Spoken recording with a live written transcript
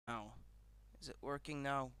Is it working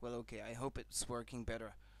now? Well, okay, I hope it's working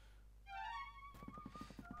better.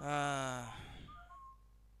 Why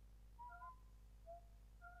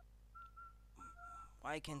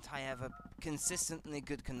can't I have a consistently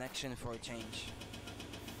good connection for a change?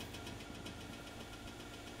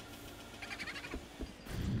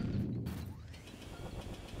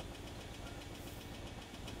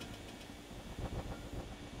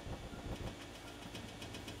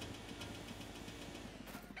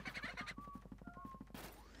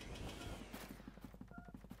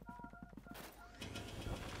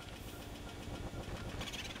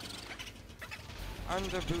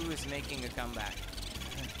 Underboo is making a comeback.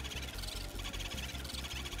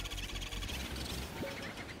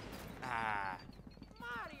 Ah.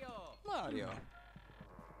 Mario.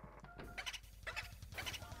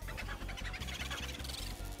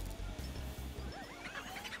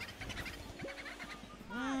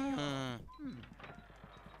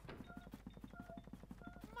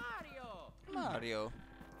 Mario.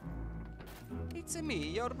 It's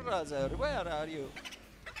me, your brother. Where are you?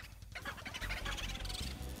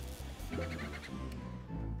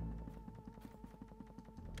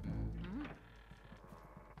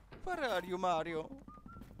 Where are you, Mario?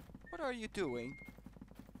 What are you doing?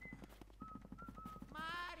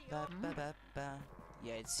 Mario. Ba, ba, ba, ba.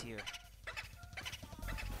 Yeah, it's here.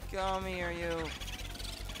 Come here, you.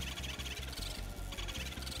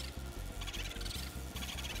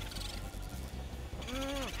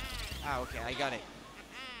 Ah, okay, I got it.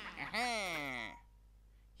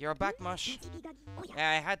 You're back, Mush. Yeah,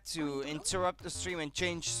 I had to interrupt the stream and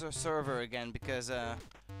change the server again because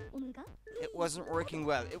it wasn't working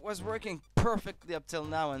well. It was working perfectly up till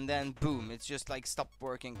now, and then boom, it's just like stopped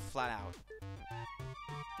working flat out.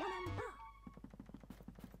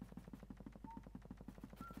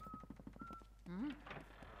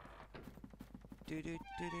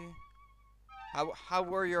 How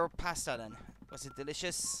were your pasta then? Was it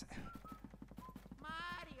delicious?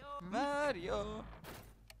 Mario!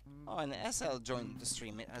 Oh, and SL joined the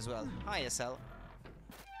stream as well. Hi, SL.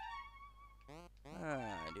 There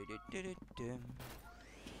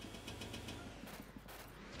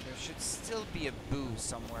should still be a boo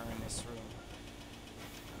somewhere in this room.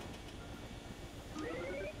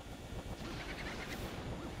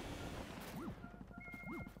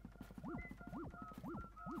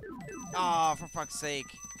 Ah, oh, for fuck's sake.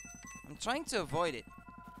 I'm trying to avoid it.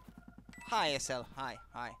 Hi, SL. Hi.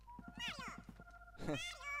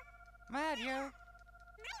 Mario.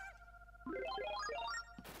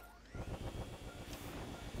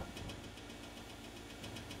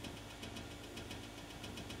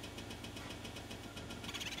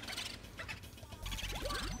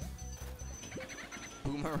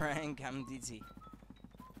 Boomerang, I'm dizzy.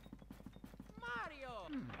 Mario.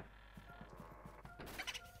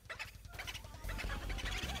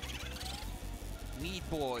 Meat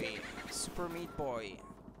Boy, Super Meat Boy.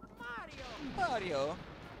 Mario.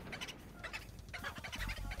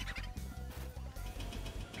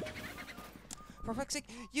 For fuck's sake,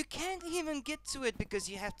 you can't even get to it because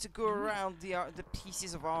you have to go around the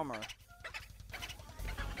pieces of armor.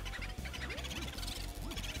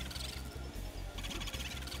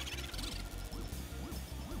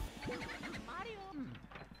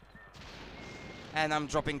 And I'm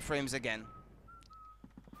dropping frames again.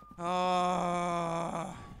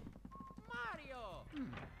 Oh. Mario.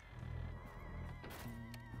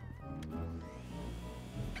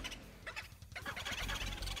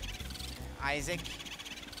 Isaac.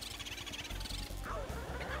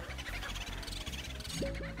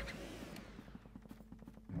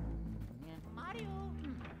 Mario.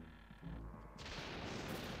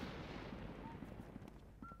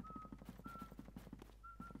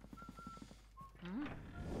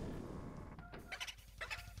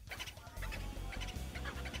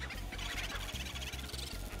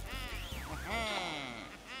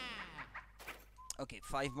 Okay,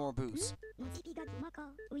 5 more boos.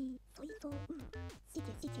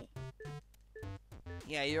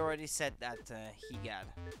 Yeah, you already said that, he got.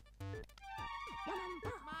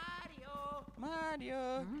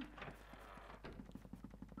 Mario!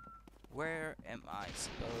 Where am I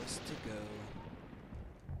supposed to go?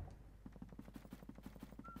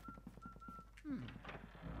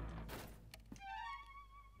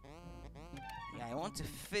 Yeah, I want to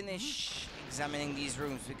finish examining these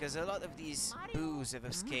rooms because a lot of these boos have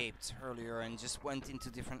escaped earlier and just went into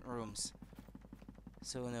different rooms.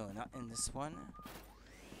 So no, not in this one.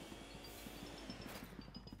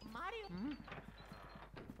 Mario.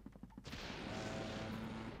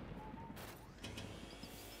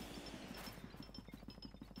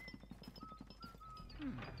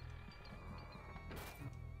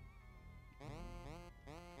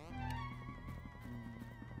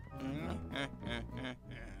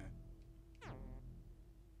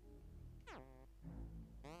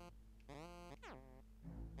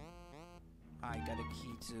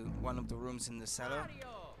 key to one of the rooms in the cellar.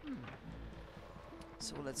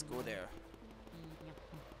 So let's go there.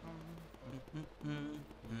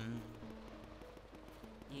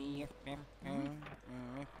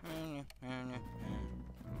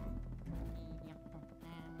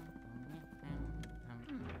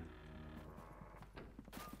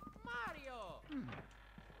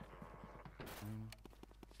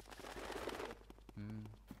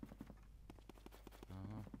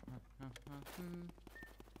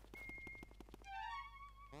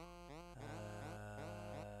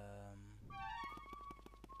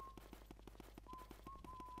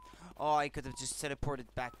 Oh, I could have just teleported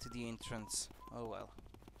back to the entrance. Oh well.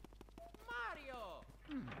 Mario.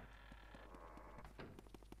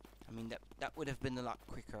 I mean that would have been a lot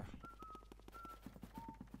quicker.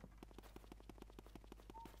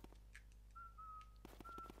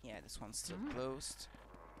 Yeah, this one's still closed.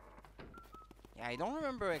 Yeah, I don't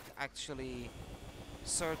remember actually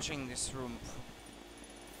searching this room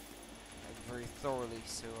like very thoroughly,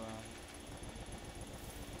 so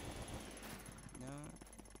no.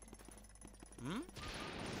 Hmm?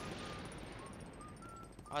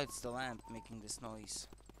 Oh, it's the lamp making this noise.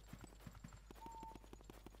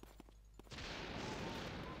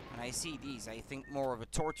 When I see these, I think more of a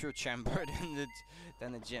torture chamber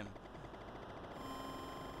than a gym.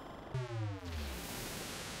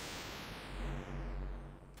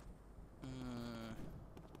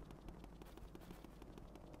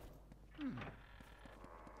 Hmm.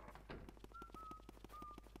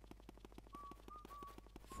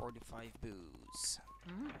 45 booze.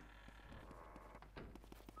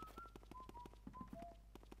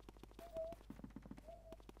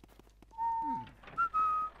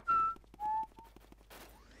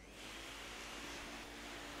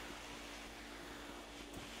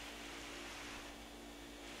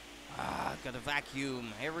 Gotta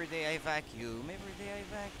vacuum. Every day I vacuum. Every day I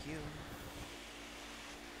vacuum.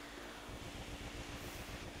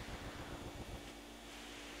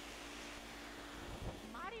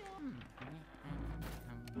 Mario.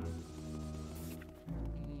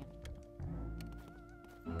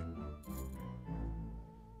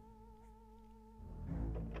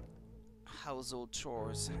 Household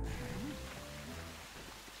chores.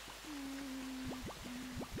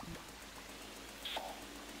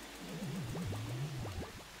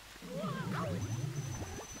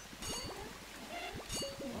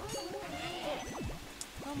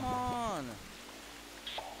 Come on!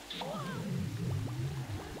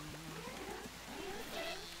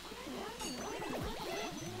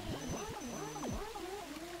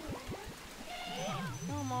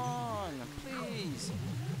 Come on, please!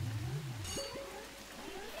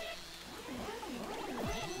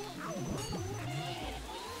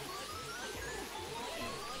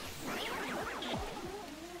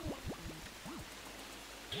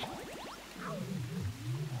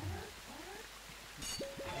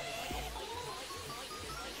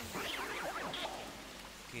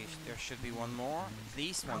 Okay, there should be one more, at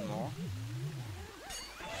least one more.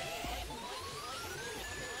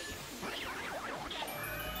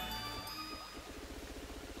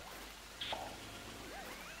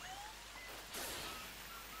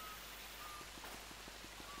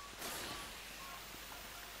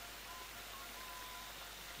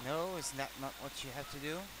 No, is that not what you have to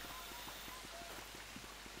do?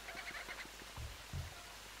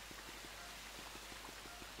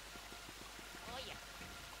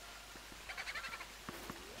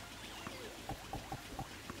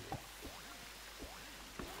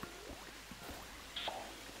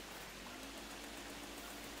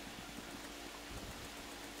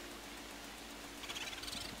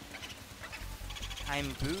 I'm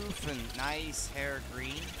boofing. Nice hair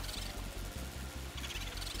green.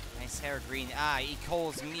 Nice hair green. Ah, he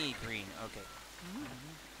calls me green. Okay.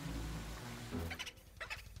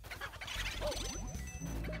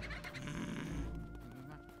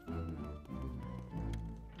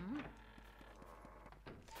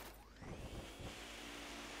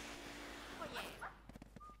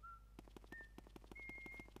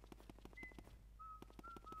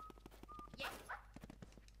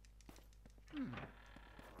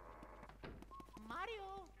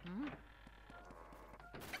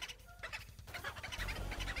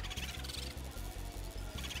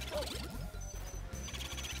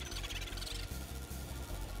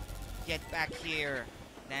 Get back here.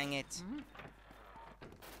 Dang it.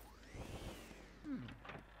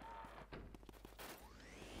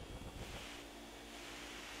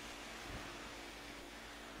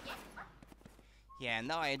 Yeah,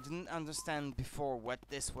 no, I didn't understand before what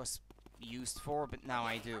this was used for, but now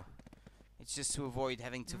I do. It's just to avoid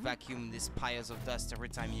having to vacuum these piles of dust every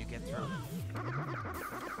time you get through.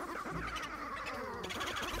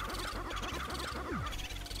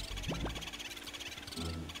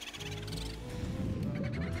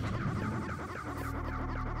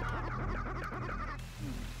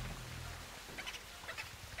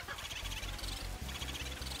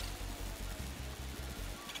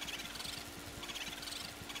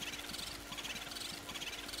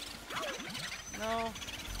 No.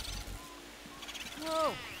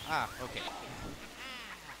 No. Ah, okay.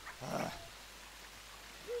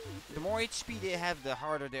 The more HP they have, the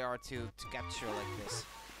harder they are to capture like this.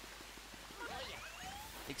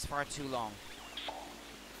 Takes far too long.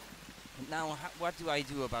 Now, what do I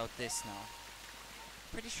do about this now?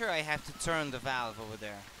 Pretty sure I have to turn the valve over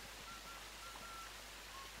there.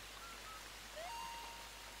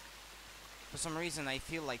 For some reason, I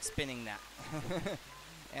feel like spinning that.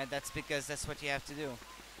 And that's because that's what you have to do.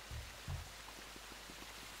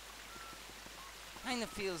 Kind of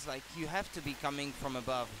feels like you have to be coming from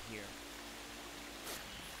above here.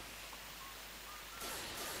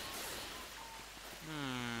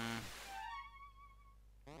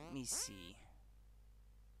 Let me see.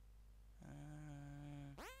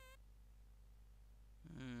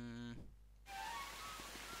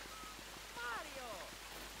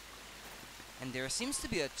 And there seems to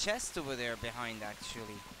be a chest over there behind,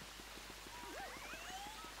 actually.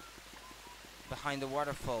 Behind the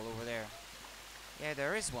waterfall over there. Yeah,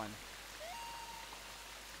 there is one.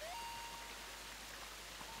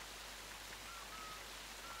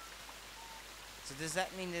 So does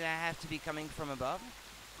that mean that I have to be coming from above?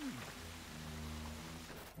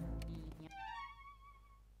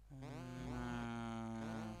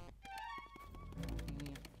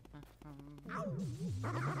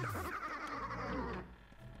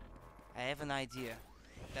 I have an idea.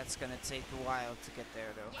 That's gonna take a while to get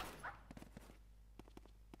there, though.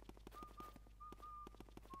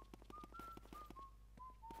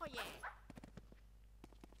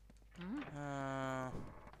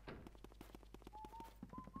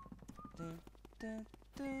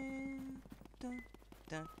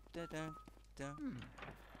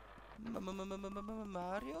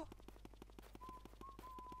 Mario?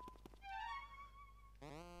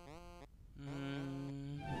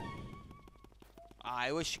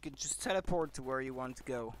 I wish you could just teleport to where you want to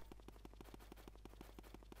go.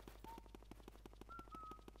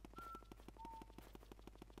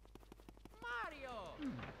 Mario!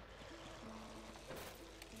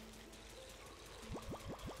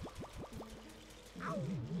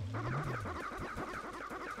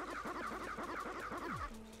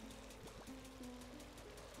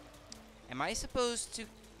 Am I supposed to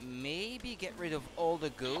maybe get rid of all the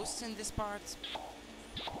ghosts in this part?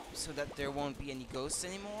 So that there won't be any ghosts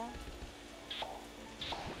anymore?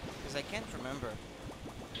 Because I can't remember.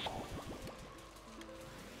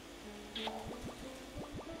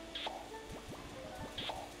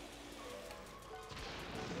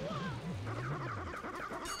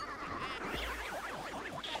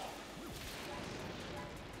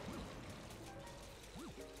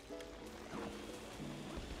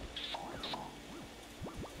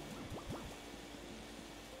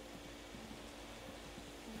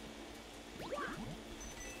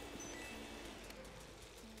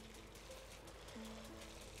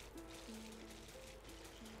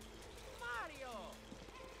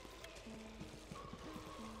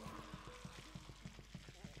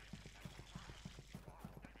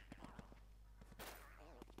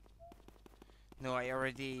 No, I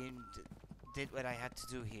already did what I had to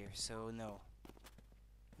do here, so no.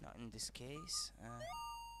 Not in this case.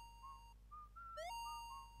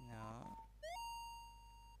 No.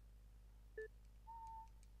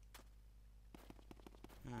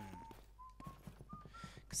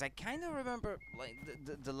 Because I kind of remember like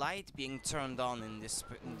the light being turned on in this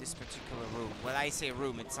particular room. When I say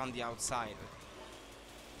room, it's on the outside.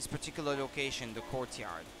 This particular location, the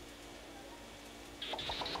courtyard.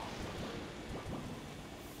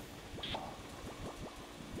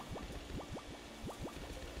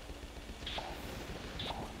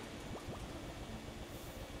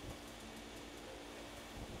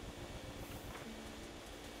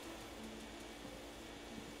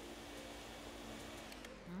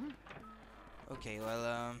 Okay,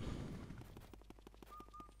 well,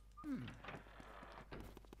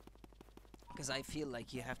 because I feel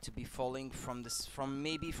like you have to be falling from this,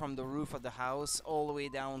 maybe from the roof of the house all the way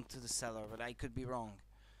down to the cellar, but I could be wrong.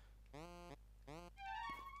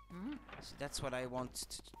 So that's what I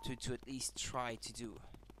want to at least try to do.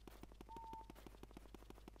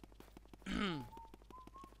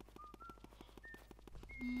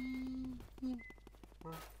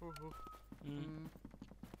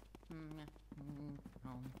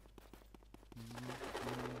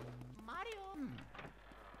 Mario.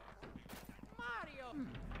 Mario.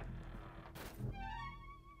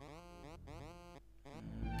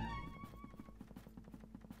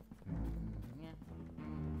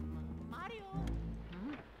 Mario.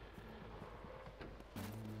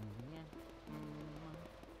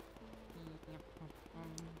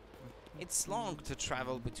 It's long to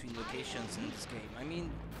travel between locations in this game. I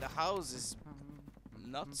mean, the house is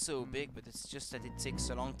not so big, but it's just that it takes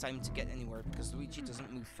a long time to get anywhere because Luigi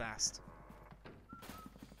doesn't move fast.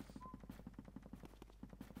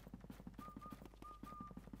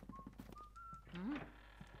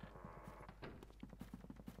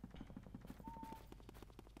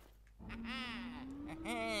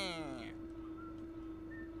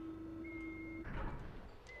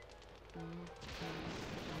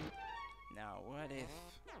 Now, what if...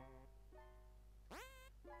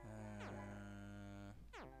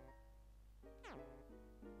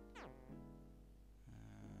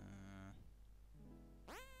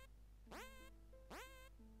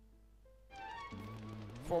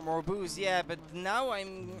 for more booze, yeah, but now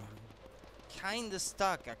I'm kinda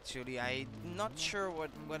stuck actually. I'm not sure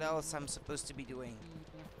what else I'm supposed to be doing.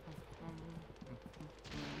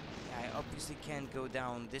 Yeah, I obviously can't go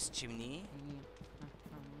down this chimney.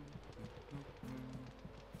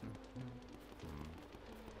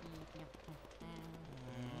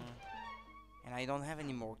 And I don't have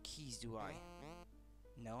any more keys, do I?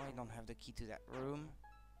 No, I don't have the key to that room.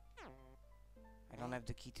 I don't have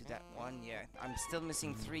the key to that one. Yeah, I'm still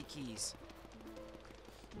missing 3 keys.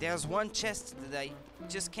 There's one chest that I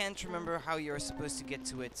just can't remember how you're supposed to get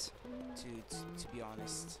to it, to be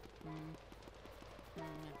honest.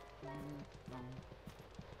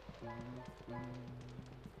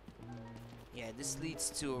 Yeah, this leads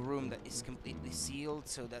to a room that is completely sealed,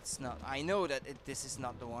 so that's not... I know that this is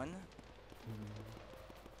not the one.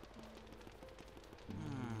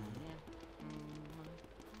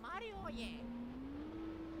 Mario, yeah.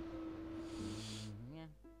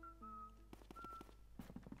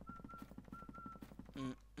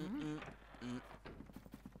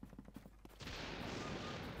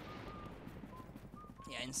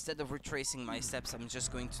 Yeah, instead of retracing my steps, I'm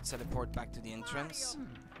just going to teleport back to the entrance.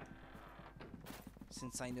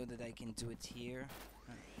 Since I know that I can do it here.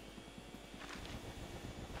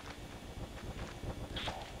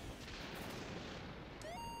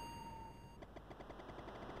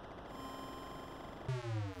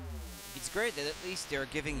 It's great that at least they're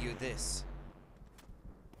giving you this.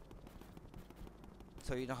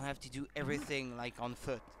 So you don't have to do everything like on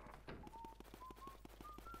foot.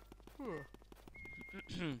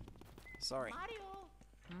 Sorry. Mario.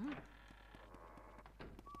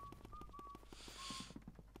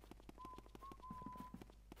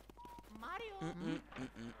 Mario.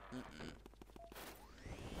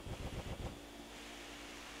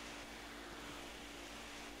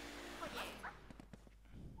 Oh, yeah.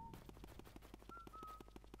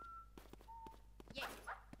 Yeah.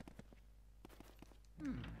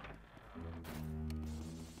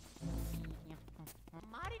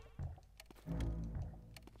 Mario.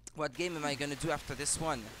 What game am I gonna do after this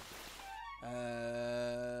one?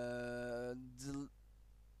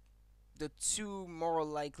 The 2 more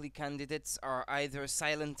likely candidates are either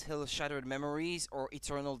Silent Hill Shattered Memories or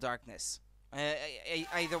Eternal Darkness.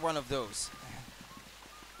 Either one of those.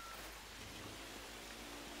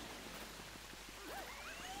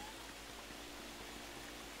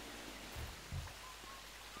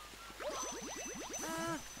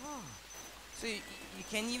 So you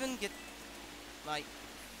can even get, like...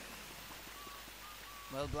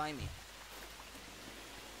 Well, blimey.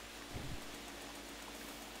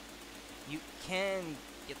 You can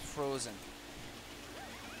get frozen.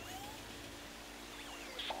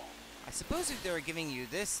 I suppose if they're giving you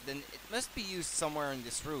this, then it must be used somewhere in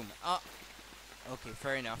this room. Ah, okay,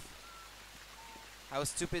 fair enough. How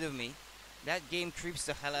stupid of me. That game creeps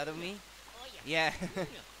the hell out of me. Oh, Yeah.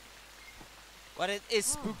 But it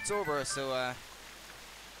is Spooktober, so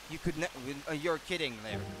you could you're kidding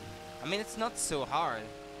there. I mean, it's not so hard.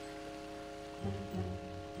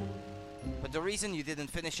 But the reason you didn't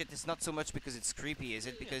finish it is not so much because it's creepy, is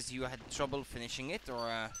it? Because you had trouble finishing it,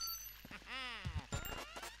 or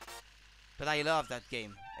But I love that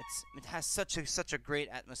game. It has such a great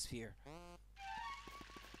atmosphere.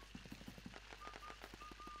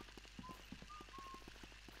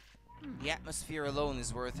 The atmosphere alone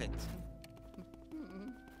is worth it.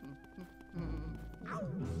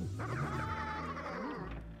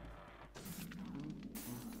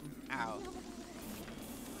 Ow.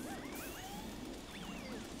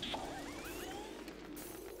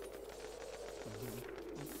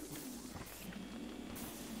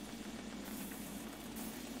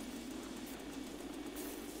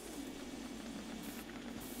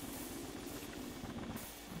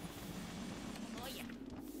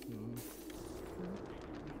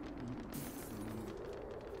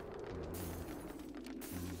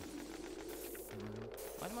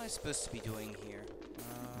 am I supposed to be doing here?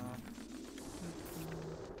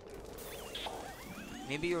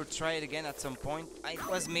 Maybe you'll try it again at some point. It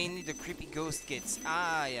was mainly the creepy ghost kids.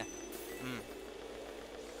 Ah, yeah.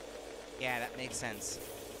 Yeah, that makes sense.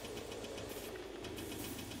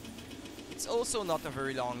 It's also not a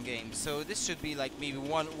very long game, so this should be like maybe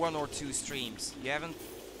one or two streams. You haven't...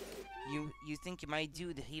 You think you might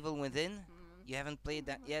do The Evil Within? You haven't played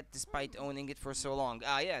that yet, despite owning it for so long.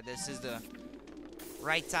 Ah, yeah, this is the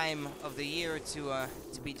right time of the year to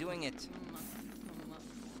be doing it.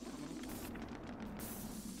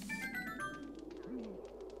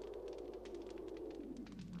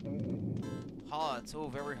 Hot, oh,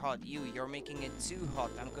 very hot. You're making it too hot.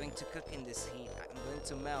 I'm going to cook in this heat. I'm going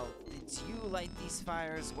to melt. Did you light these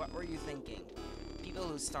fires? What were you thinking? People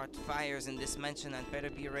who start fires in this mansion had better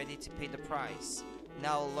be ready to pay the price.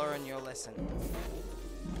 Now learn your lesson.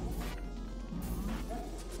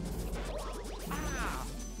 Ah!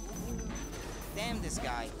 Damn this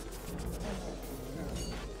guy.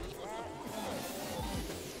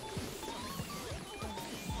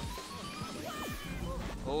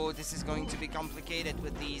 Oh, this is going to be complicated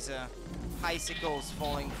with these icicles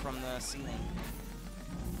falling from the ceiling.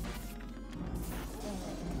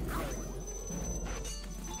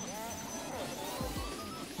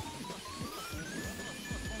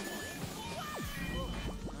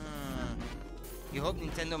 You hope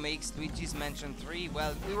Nintendo makes Luigi's Mansion 3?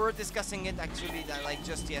 Well, we were discussing it actually like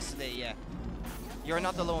just yesterday, yeah. You're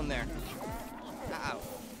not alone there. Ow.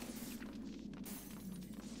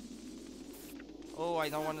 Oh, I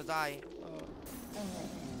don't want to die.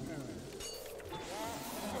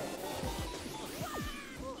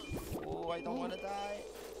 Oh, I don't want to die.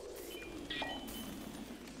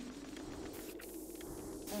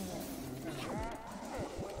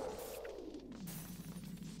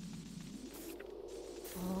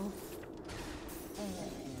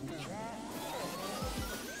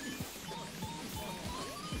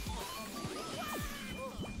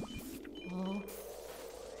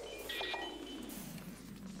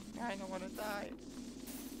 I don't want to die.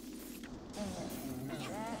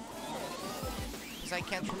 Because I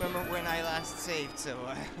can't remember when I last saved, so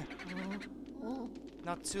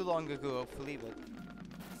not too long ago, hopefully, but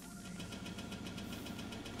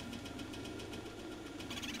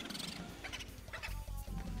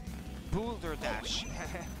Boulder Dash.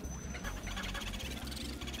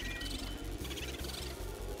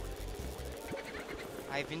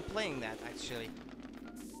 I've been playing that actually.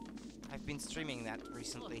 I've been streaming that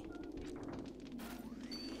recently.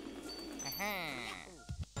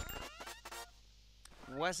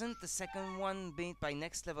 Wasn't the second one made by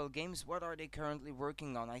Next Level Games? What are they currently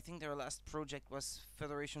working on? I think their last project was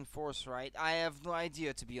Federation Force, right? I have no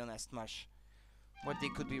idea, to be honest, Mush. What they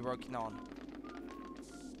could be working on.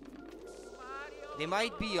 They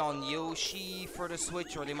might be on Yoshi for the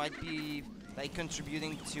Switch, or they might be like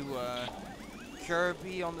contributing to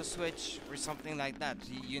Kirby on the Switch or something like that.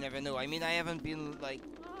 You never know. I mean, I haven't been like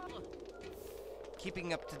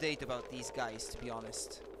keeping up to date about these guys, to be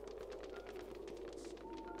honest.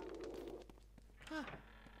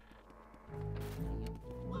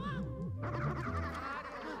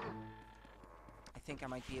 I think I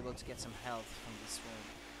might be able to get some health from this room.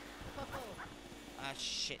 Ah,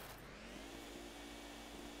 shit.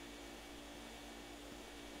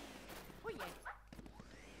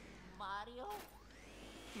 Mario?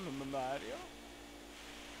 Mario?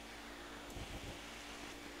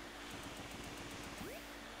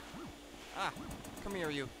 Ah, come here,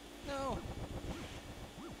 you. No.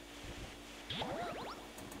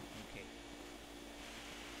 Okay.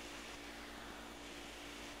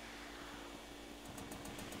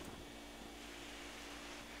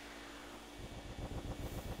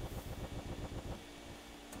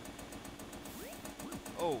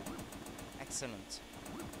 Oh, excellent.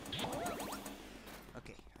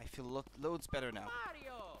 Okay, I feel loads better now.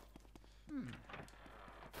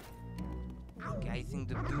 Okay, I think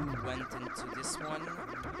the blue went into this one.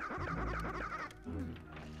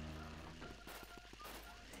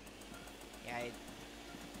 Yeah,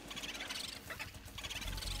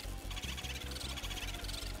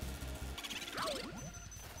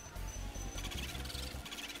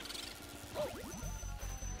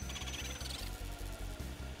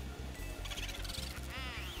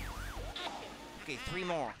 okay, 3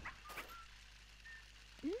 more.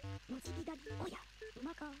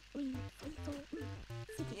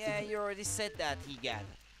 Yeah, you already said that, Higad.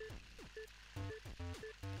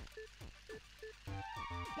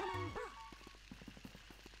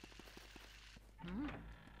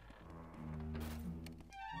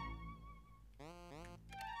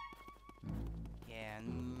 Yeah,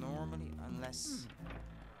 normally, unless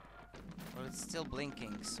Well, it's still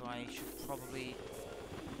blinking, so I should probably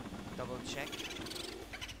double check.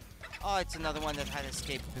 Oh, it's another one that had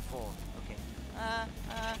escaped before. Okay.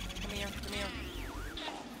 Come here, come here.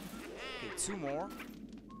 Okay, 2 more.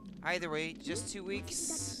 Either way, just 2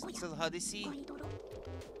 weeks till Odyssey.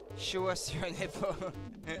 Show us your nipple.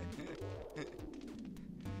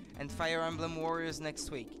 And Fire Emblem Warriors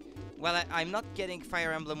next week. Well, I'm not getting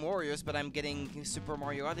Fire Emblem Warriors, but I'm getting Super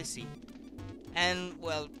Mario Odyssey. And,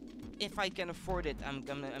 well, if I can afford it,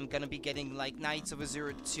 I'm gonna be getting like Knights of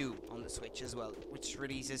Azure 2 on the Switch as well, which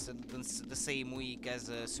releases the same week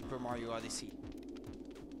as Super Mario Odyssey.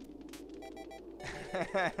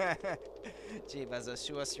 Jay Bazos,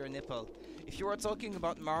 show us your nipple. If you are talking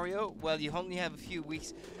about Mario, well, you only have a few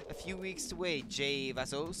weeks to wait. Jay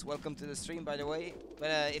Vazos, welcome to the stream, by the way.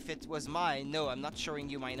 But if it was mine, no, I'm not showing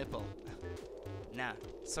you my nipple. Nah,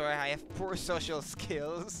 sorry, I have poor social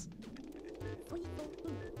skills.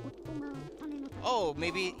 Oh,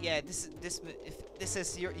 maybe, yeah, if this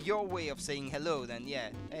is your way of saying hello, then yeah.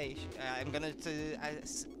 Hey, I'm gonna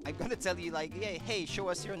tell you like, yeah, hey, show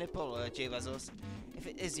us your nipple, Jay Vazos. If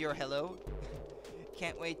it is your hello.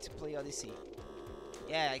 Can't wait to play Odyssey.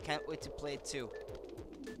 Yeah, I can't wait to play it too.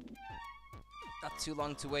 Not too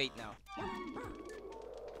long to wait now.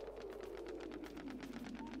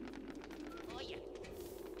 Oh yeah.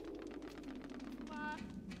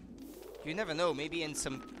 You never know, maybe in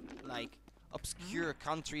some like obscure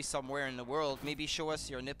country somewhere in the world, maybe show us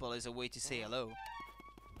your nipple is a way to say hello.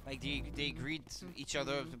 Like they greet each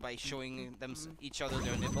other by showing them each other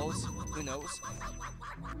their nipples. Who knows?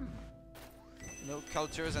 No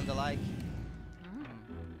cultures and the like.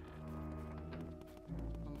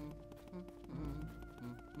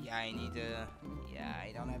 Yeah, I need yeah,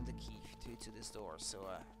 I don't have the key to this door, so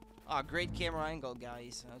ah, great camera angle,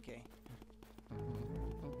 guys. Okay.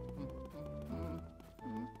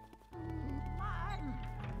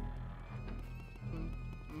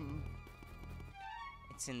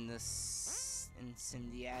 It's in it's in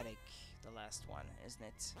the attic, the last one, isn't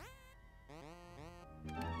it?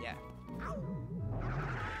 Yeah.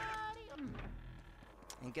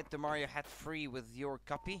 And get the Mario hat free with your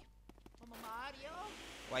copy. Mario.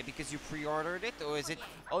 Why? Because you pre-ordered it, or is it?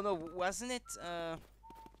 Oh no, wasn't it?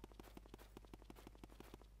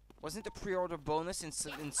 Wasn't the pre-order bonus in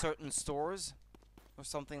certain stores, or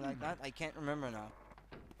something like that? I can't remember now.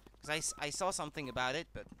 Cause I saw something about it,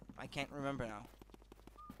 but I can't remember now.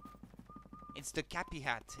 It's the Cappy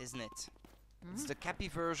hat, isn't it? It's the Cappy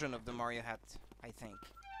version of the Mario hat, I think.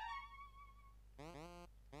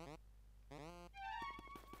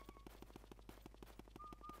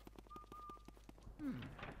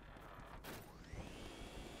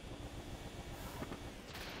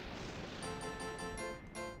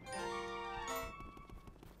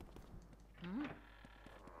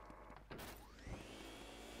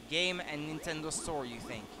 Game and Nintendo Store, you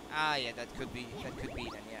think? Ah, yeah, that could be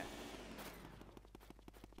then, yeah.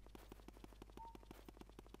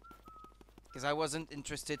 Because I wasn't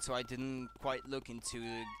interested, so I didn't quite look into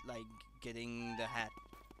like getting the hat.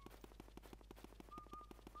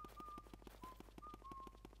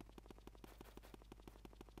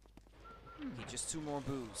 Okay, just 2 more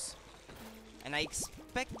boos. And I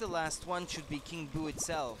expect the last one should be King Boo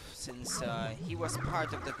itself, since he was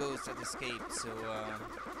part of the ghost that escaped, so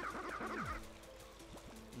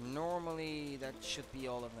normally that should be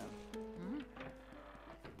all of them.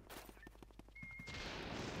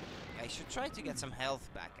 I should try to get some health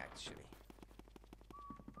back, actually,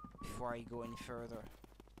 before I go any further.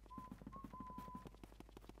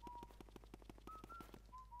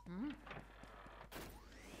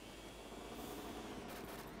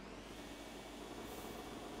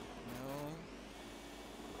 No.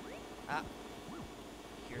 Ah.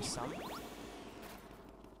 Here's some.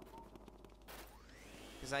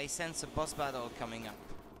 Because I sense a boss battle coming up.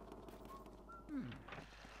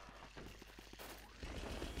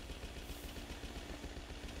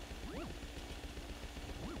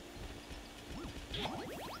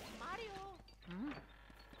 Mario.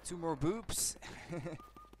 2 more boops.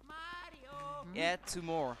 Mario. Yeah, 2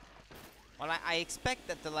 more. Well, I expect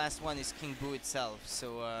that the last one is King Boo itself,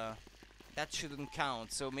 so that shouldn't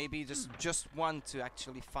count. So maybe just 1 to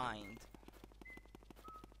actually find.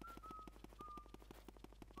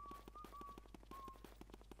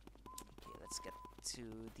 Okay, let's get to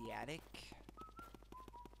the attic.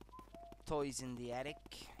 Toys in the attic.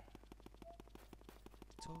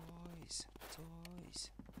 Toys, toys.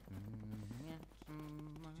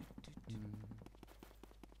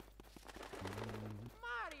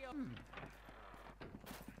 Mario.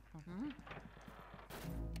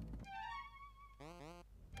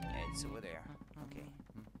 Yeah, it's over there. Okay.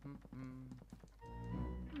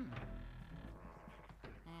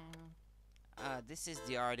 this is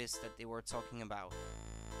the artist that they were talking about.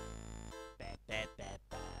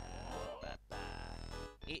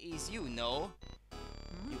 It is you, no?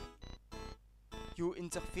 You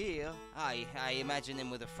interfere? I imagine him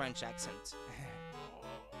with a French accent.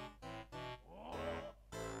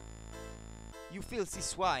 You filthy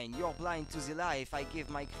swine, you're blind to the life I give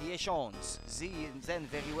my creations. Then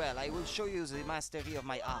very well, I will show you the mastery of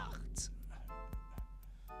my art.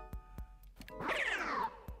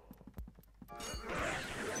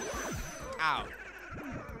 Ow.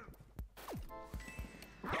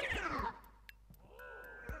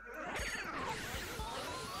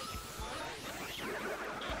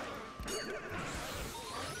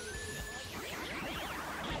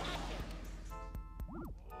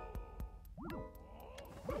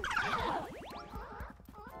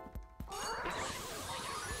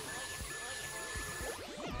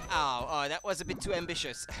 Oh, that was a bit too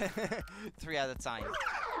ambitious. 3 at a time.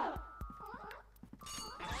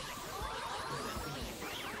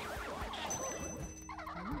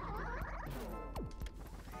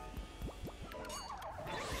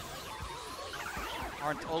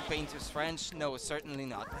 Aren't all painters French? No, certainly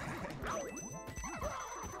not.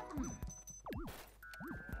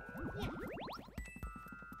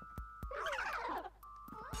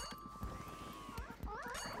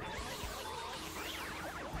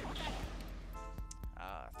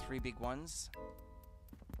 Three big ones.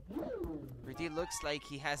 Really looks like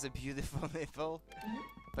he has a beautiful nipple,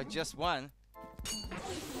 but just one.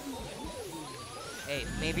 Hey,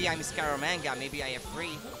 maybe I'm Scaramanga, maybe I have 3.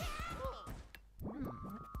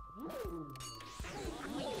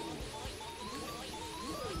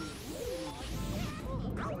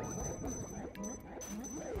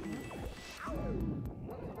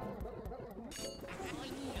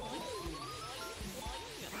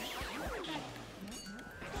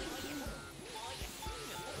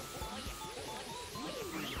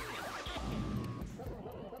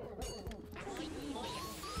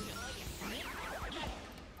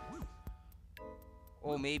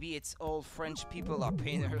 Or maybe it's all French people are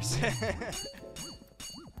painters.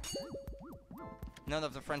 None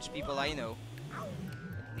of the French people I know,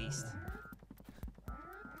 at least.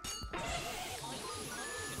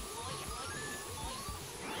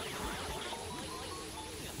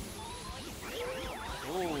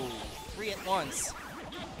 Ooh, 3 at once.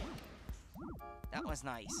 That was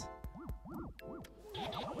nice.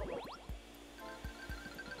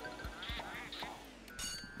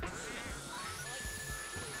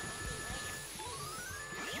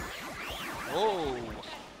 Oh,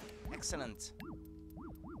 excellent.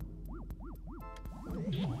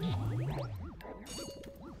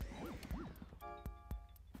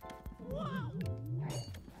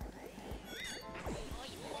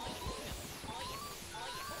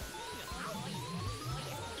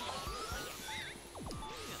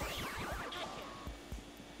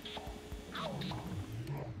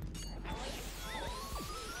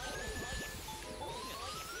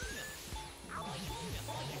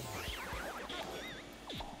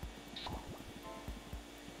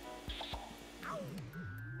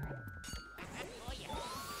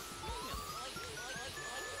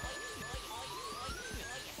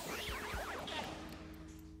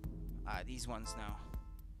 These ones now.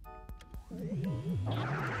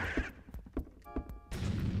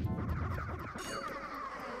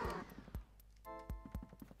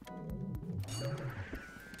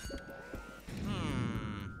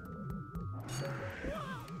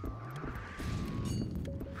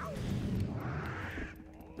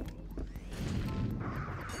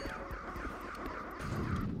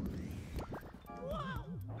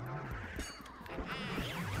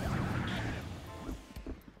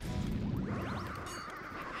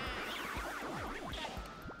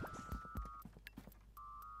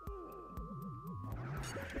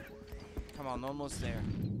 Come on, almost there.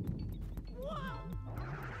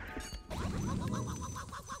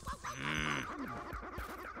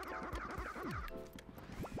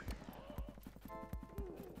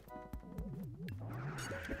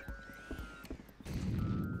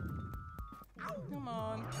 Come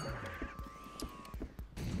on.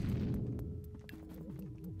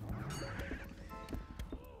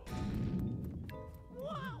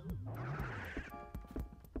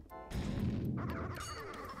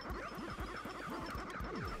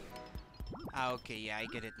 Ah, okay, yeah, I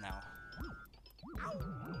get it now.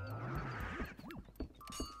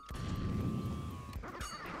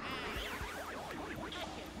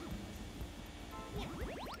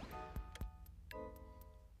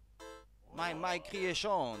 My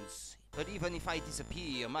creations. But even if I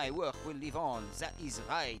disappear, my work will live on. That is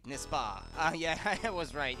right, n'est-ce pas? Ah, yeah, I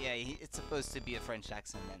was right. Yeah, it's supposed to be a French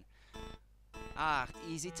accent then. Art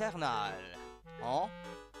is eternal. Huh?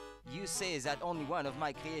 You say that only one of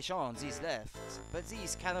my creations is left, but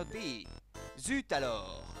this cannot be. Zut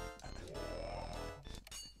alors!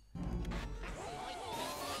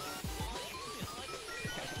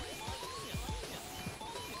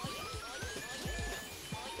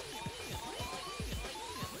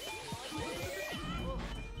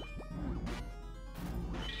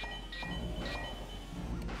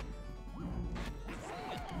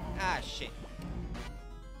 Ah, shit.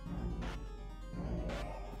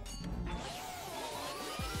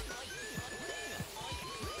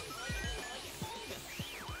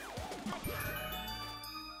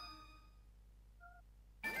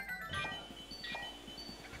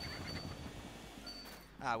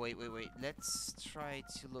 Ah, wait. Let's try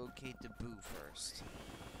to locate the boo first.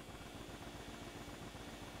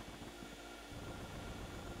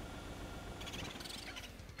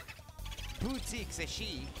 Boutique, c'est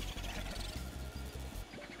chic.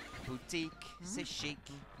 Boutique, c'est chic.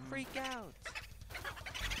 Freak out.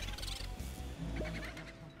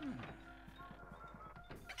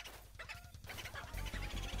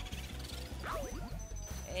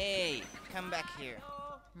 Hey, come back here.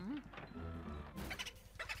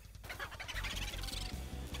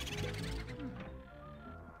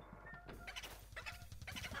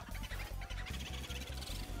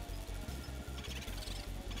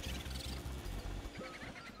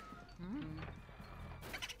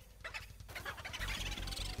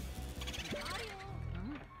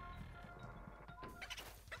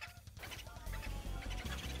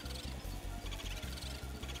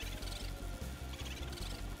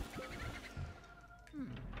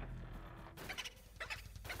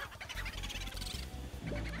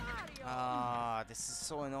 Ah, this is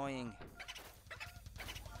so annoying.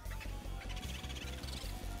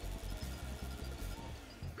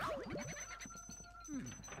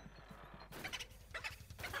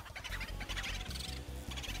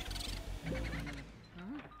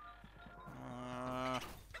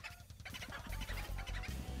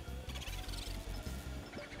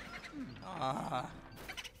 Ah.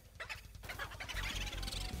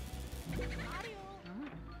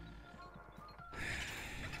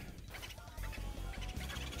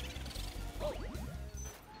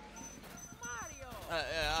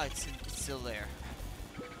 It's still there.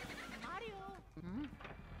 Mario.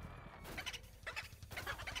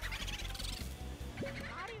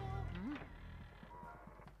 Mario.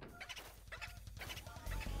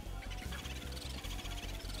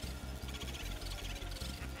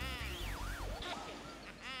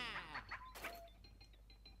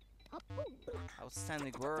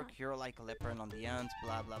 Outstanding work. You're like a leopard on the end.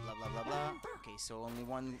 Blah blah blah blah blah blah. Okay, so only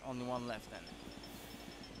one left then.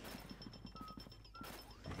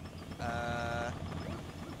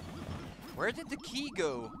 Where did the key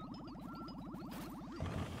go?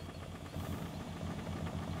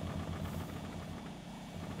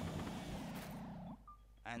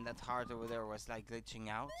 And that heart over there was like glitching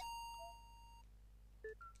out.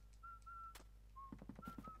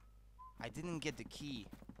 I didn't get the key.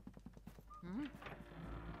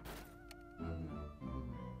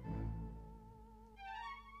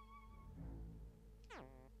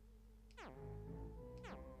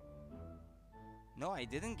 No, I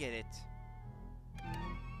didn't get it.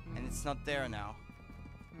 And it's not there now.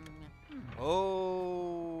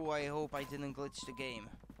 Oh, I hope I didn't glitch the game.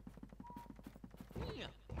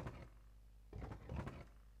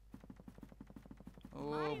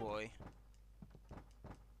 Oh boy.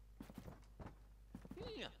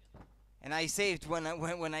 And I saved when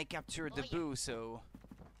I captured the boo, so.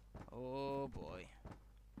 Oh boy.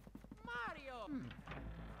 Mario.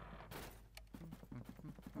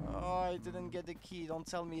 Oh, I didn't get the key. Don't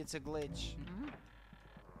tell me it's a glitch.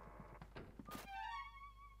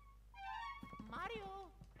 Mario.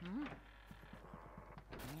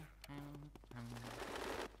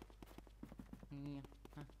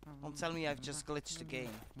 Don't tell me I've just glitched the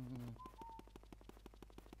game.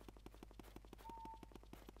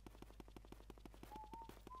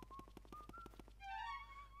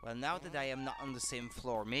 Well, now that I am not on the same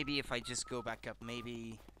floor, maybe if I just go back up,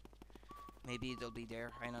 maybe it'll be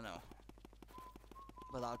there. I don't know.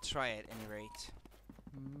 But I'll try at any rate.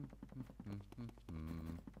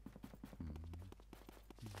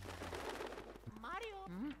 Mario.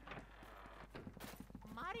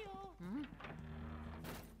 Mario.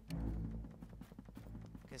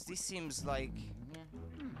 Because this seems like...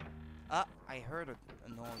 Ah, I heard a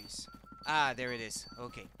noise. Ah, there it is.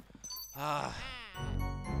 Okay. Ah,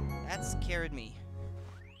 that scared me.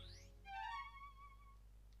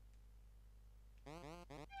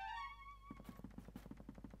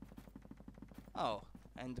 Oh,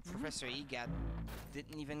 and the Professor E got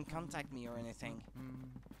didn't even contact me or anything.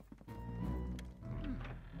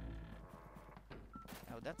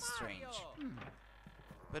 Oh, that's strange.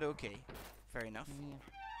 But okay, fair enough.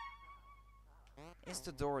 Is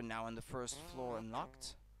the door now on the first floor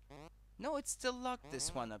unlocked? No, it's still locked,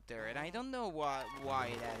 this one up there, and I don't know why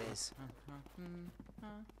that is.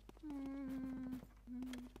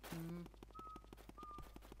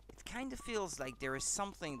 It kind of feels like there is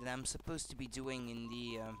something that I'm supposed to be doing in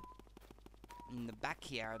the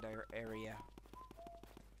backyard area.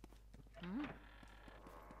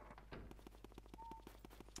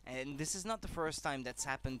 And this is not the first time that's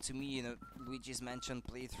happened to me in a Luigi's Mansion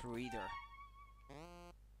playthrough either.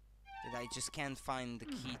 That I just can't find the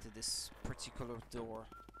key to this particular door.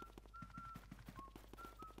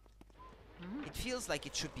 It feels like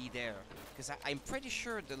it should be there, because I'm pretty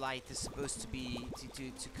sure the light is supposed to be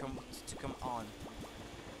to come on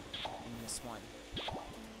in this one.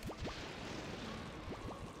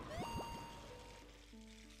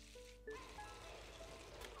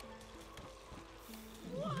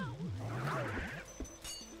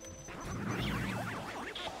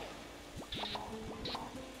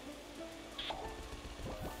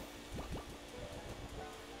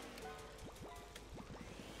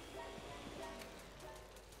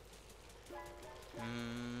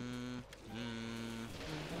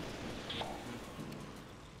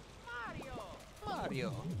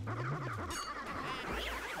 Mario!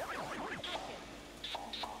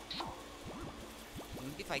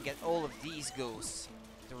 If I get all of these ghosts,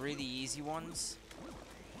 the really easy ones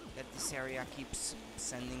that this area keeps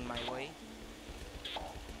sending my way.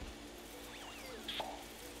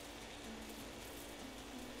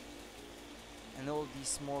 And all these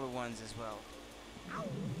smaller ones as well.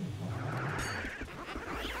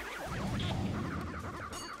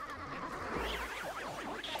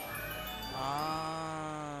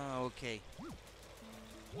 Ah, okay.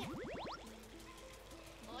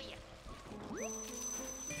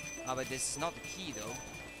 Ah, but this is not the key though.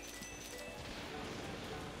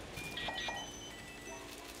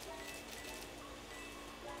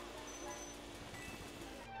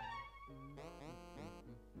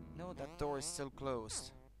 No, that door is still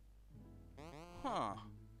closed. Huh.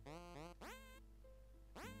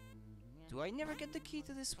 Do I never get the key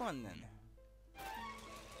to this one then?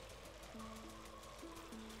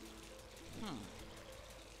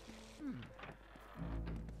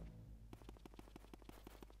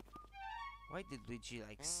 Why did Luigi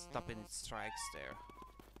like stop in its tracks there?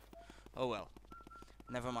 Oh well.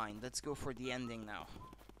 Never mind. Let's go for the ending now.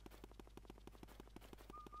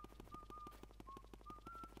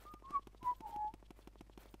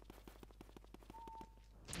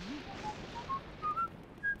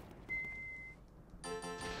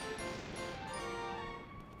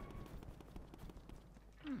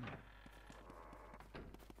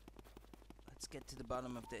 Let's get to the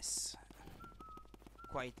bottom of this.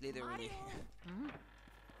 Quite literally.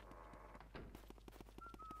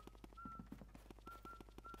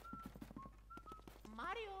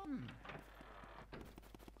 Mario.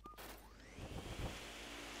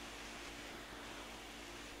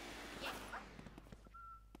 Yeah.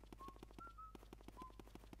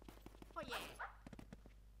 Oh yeah.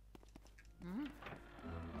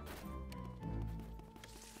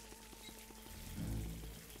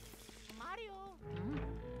 Mario.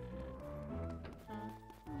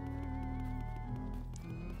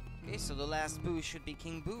 Okay, so the last Boo should be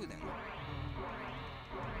King Boo then.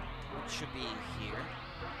 It should be here.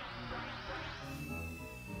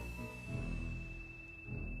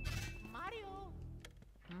 Mario.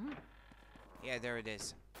 Yeah, there it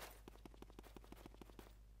is.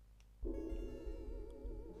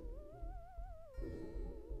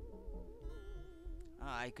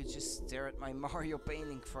 I could just stare at my Mario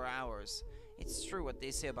painting for hours. It's true what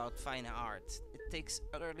they say about fine art. It takes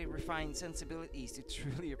utterly refined sensibilities to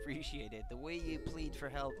truly appreciate it. The way you plead for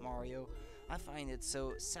help, Mario, I find it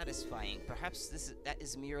so satisfying. Perhaps that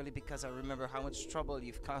is merely because I remember how much trouble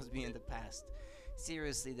you've caused me in the past.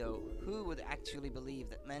 Seriously though, who would actually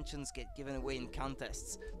believe that mansions get given away in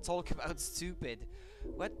contests? Talk about stupid.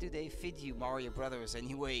 What do they feed you, Mario Brothers,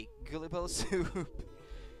 anyway? Gullible soup?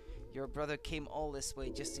 Your brother came all this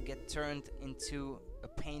way just to get turned into a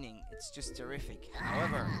painting. It's just terrific.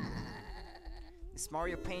 However, this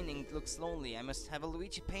Mario painting looks lonely. I must have a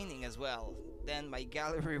Luigi painting as well. Then my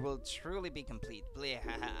gallery will truly be complete.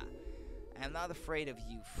 Blehaha. I am not afraid of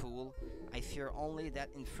you, fool. I fear only that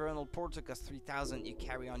infernal Portugas 3000 you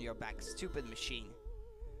carry on your back, stupid machine.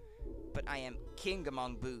 But I am king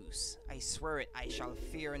among boos. I swear it, I shall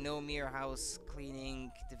fear no mere house cleaning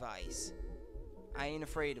device. I ain't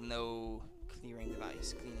afraid of no Clearing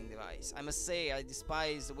device, cleaning device. I must say, I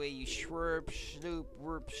despise the way you shwerp, shloop,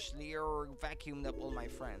 whoop, schleer, vacuumed up all my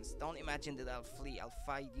friends. Don't imagine that I'll flee. I'll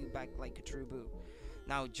fight you back like a true boo.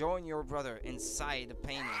 Now join your brother inside the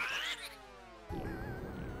painting.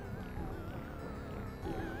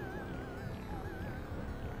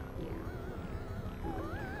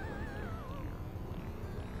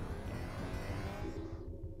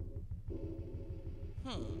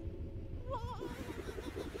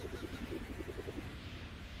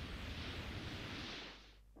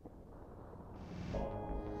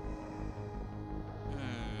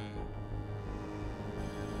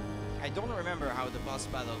 I don't remember how the boss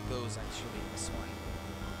battle goes actually in this one.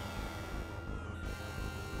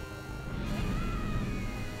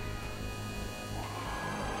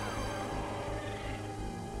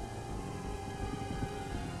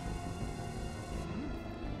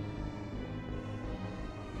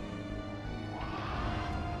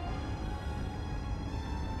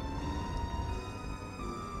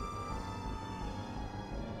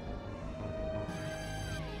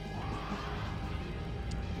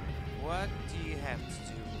 What do you have to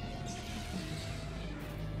do?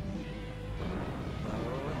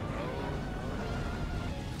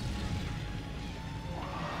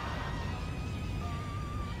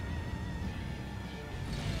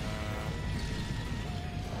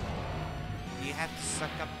 Do you have to suck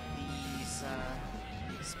up these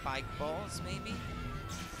spike balls, maybe?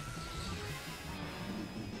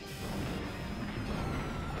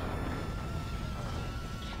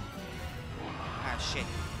 Ah, shit.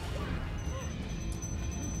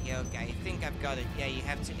 Yeah, okay, I think I've got it. Yeah, you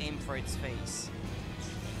have to aim for its face.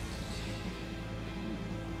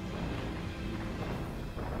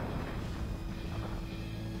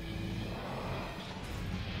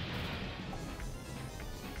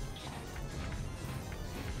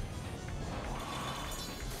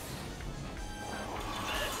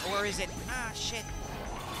 Where is it? Ah, shit.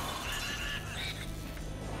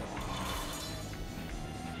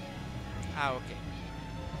 Ah, okay.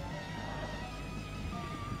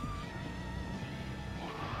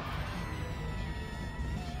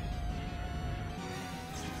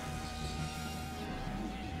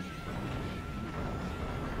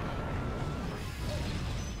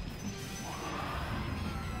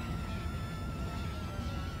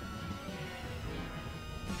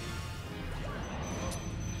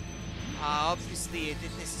 Obviously, I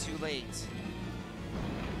did this too late.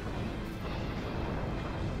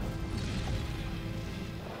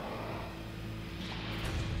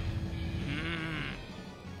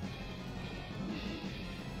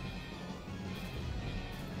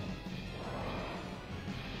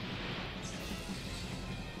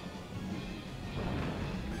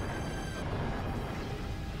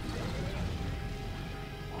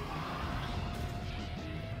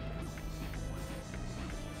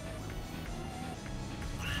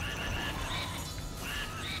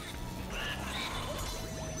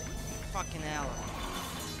 Fucking hell.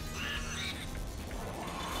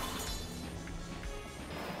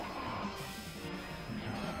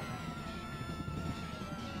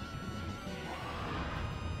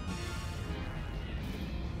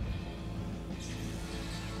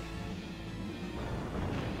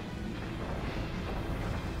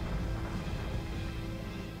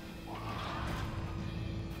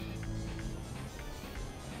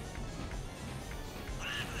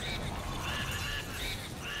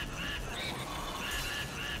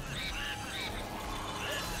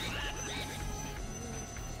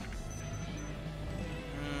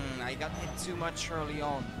 I got hit too much early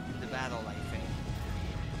on in the battle, I think.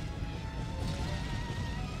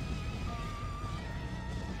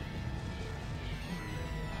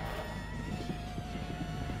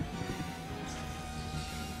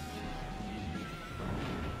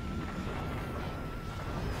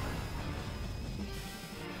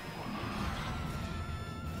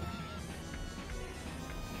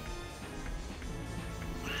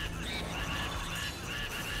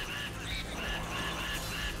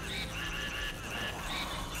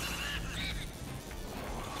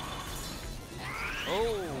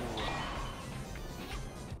 Oh!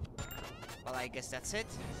 Well, I guess that's it.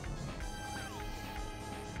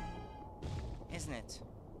 Isn't it?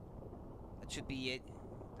 That should be it.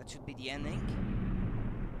 That should be the ending.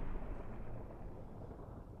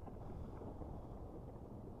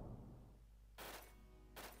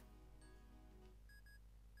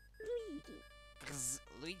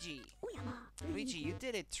 Luigi. Luigi, you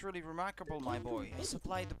did it. Truly remarkable, my boy. I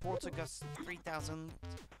supplied the Portuguese 3000,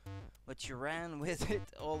 but you ran with it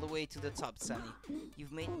all the way to the top, Sonny.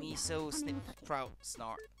 You've made me so proud,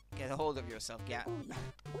 Snart. Get a hold of yourself, yeah.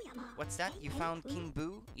 What's that? You found King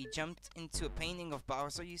Boo? He jumped into a painting of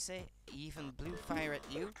Bowser, you say? He even blew fire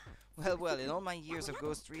at you? Well, in all my years of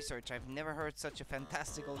ghost research, I've never heard such a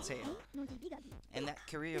fantastical tale. And that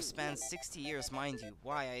career spans 60 years, mind you.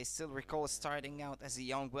 Why, I still recall starting out as a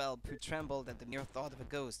young whelp who trembled at the mere thought of a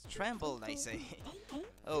ghost. Trembled, I say.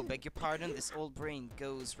 Oh, beg your pardon, this old brain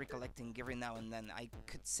goes recollecting every now and then. I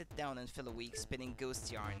could sit down and fill a week spinning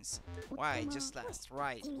ghost yarns. Why, just last.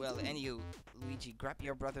 Right, well, anywho, Luigi, grab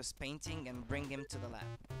your brother's painting and bring him to the lab.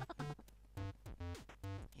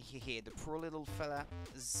 Hehe, the poor little fella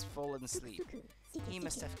has fallen asleep. He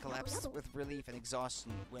must have collapsed with relief and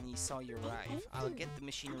exhaustion when he saw you arrive. I'll get the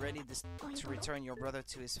machine ready to return your brother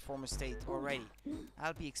to his former state already.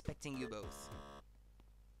 I'll be expecting you both.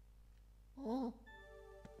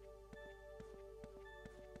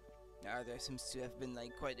 There seems to have been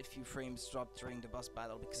like quite a few frames dropped during the boss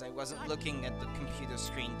battle because I wasn't looking at the computer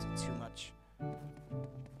screen too much.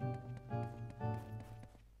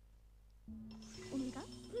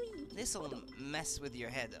 This'll mess with your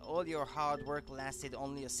head. All your hard work lasted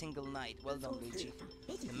only a single night. Well done, Luigi.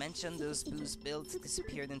 The mansion those boos built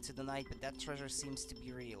disappeared into the night, but that treasure seems to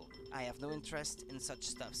be real. I have no interest in such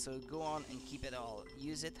stuff, so go on and keep it all.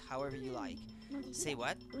 Use it however you like. Say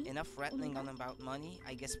what? Enough rattling on about money?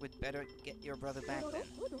 I guess we'd better get your brother back then.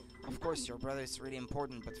 Of course, your brother is really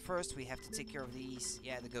important, but first we have to take care of these...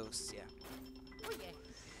 yeah, the ghosts, yeah. Oh yeah.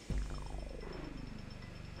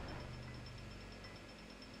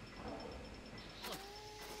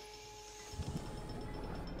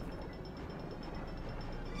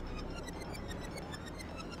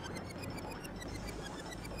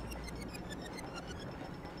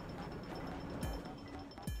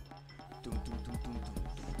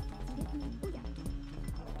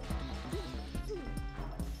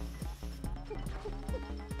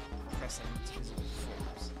 Present visible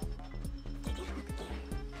forms.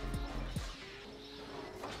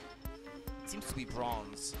 It seems to be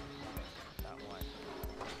bronze. That one.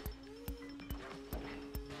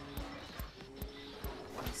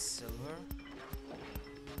 One silver.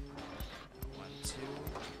 One, two.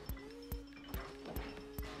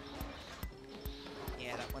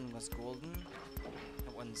 Yeah, that one was golden.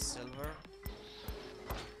 That one's silver.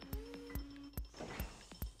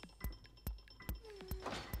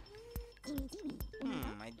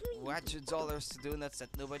 I'd watch dollars to donuts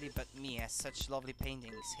that nobody but me has such lovely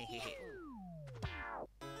paintings. Hehehe.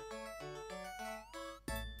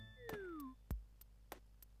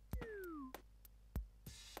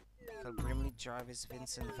 Phil Brimley, Jarvis,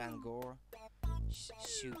 Vincent Van Gogh,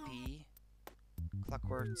 Shoopy,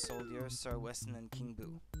 Clockwork Soldier, Sir Weston, and King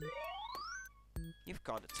Boo. You've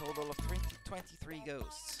got a total of 23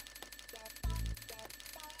 ghosts.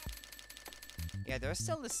 Yeah, there's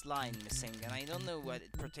still this line missing, and I don't know what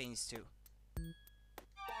it pertains to.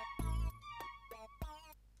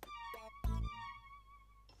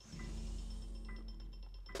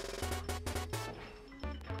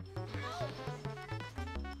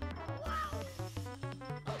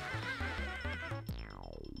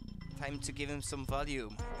 Time to give him some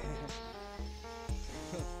volume.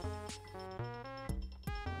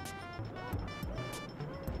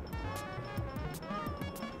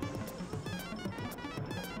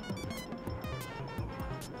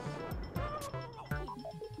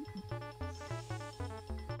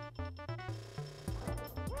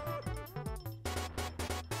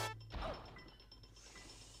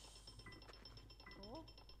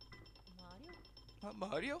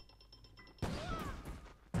 Mario?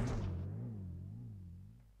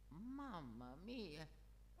 Mamma mia.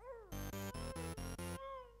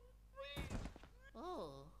 Oh.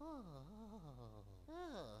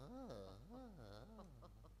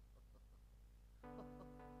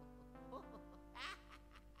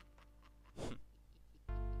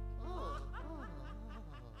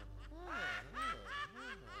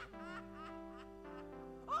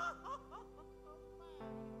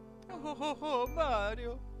 Oh,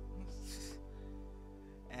 Mario!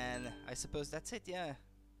 And I suppose that's it, yeah.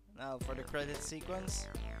 Now for the credit sequence.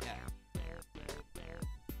 Yeah.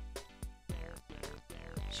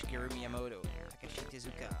 Shigeru Miyamoto, Takashi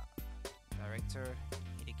Tezuka, director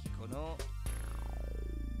Hideki Kono,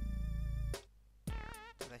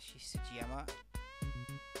 Tadashi Tsujiyama.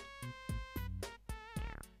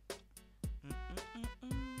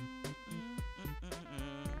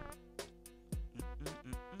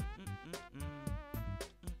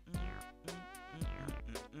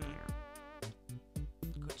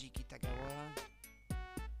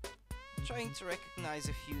 Trying to recognize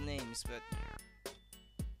a few names, but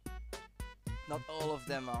not all of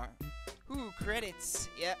them are. Ooh, credits!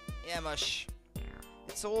 Yeah, mush.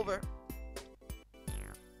 It's it's over.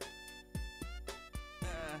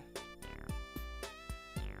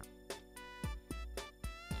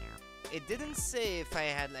 It didn't say if I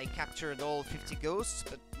had like captured all 50 ghosts,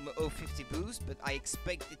 but 50 boos, but I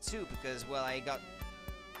expected to because well I got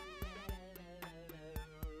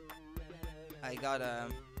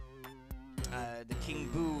the King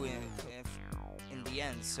Boo in the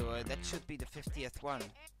end, so that should be the 50th one.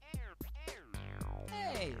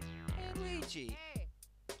 Hey Luigi. Hey, Luigi.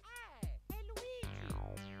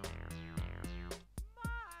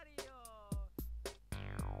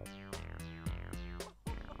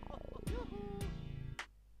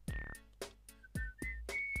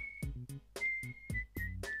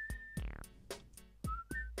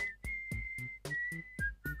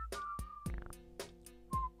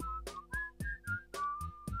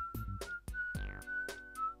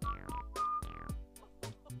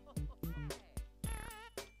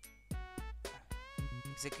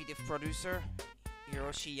 Executive producer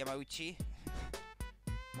Hiroshi Yamauchi,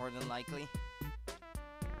 more than likely.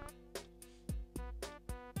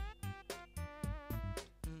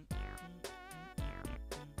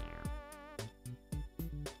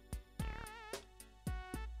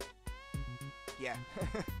 Yeah,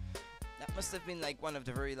 that must have been like one of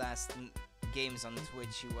the very last games on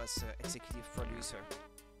Twitch he was executive producer.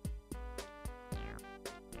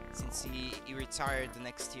 Since he retired the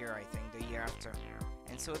next year, I think, the year after.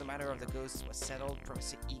 And so the matter of the ghosts was settled.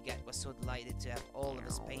 Professor Egat was so delighted to have all of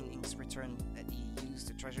his paintings returned that he used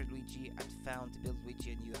the treasure Luigi had found to build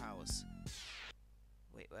Luigi a new house.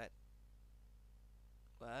 Wait, what?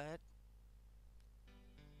 What?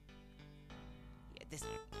 Yeah, this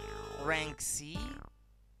rank C?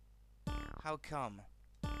 How come?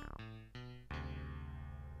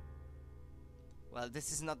 Well,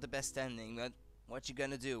 this is not the best ending, but what you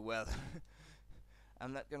gonna do? Well,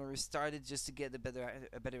 I'm not gonna restart it just to get a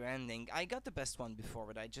better ending. I got the best one before,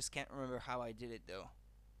 but I just can't remember how I did it though.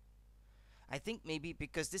 I think maybe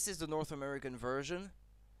because this is the North American version,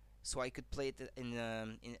 so I could play it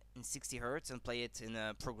in 60 Hertz and play it in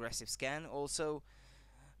a progressive scan also.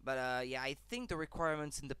 But yeah, I think the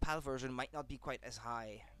requirements in the PAL version might not be quite as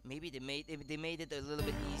high. Maybe they made it a little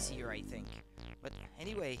bit easier, I think. But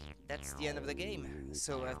anyway, that's the end of the game.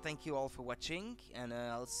 So thank you all for watching, and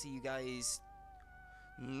I'll see you guys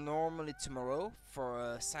normally tomorrow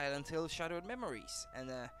for Silent Hill Shadowed Memories.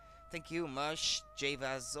 And thank you, Mush,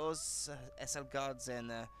 Javazos, SL Gods,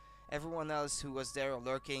 and everyone else who was there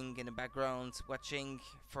lurking in the background watching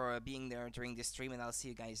for being there during this stream. And I'll see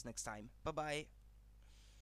you guys next time. Bye bye.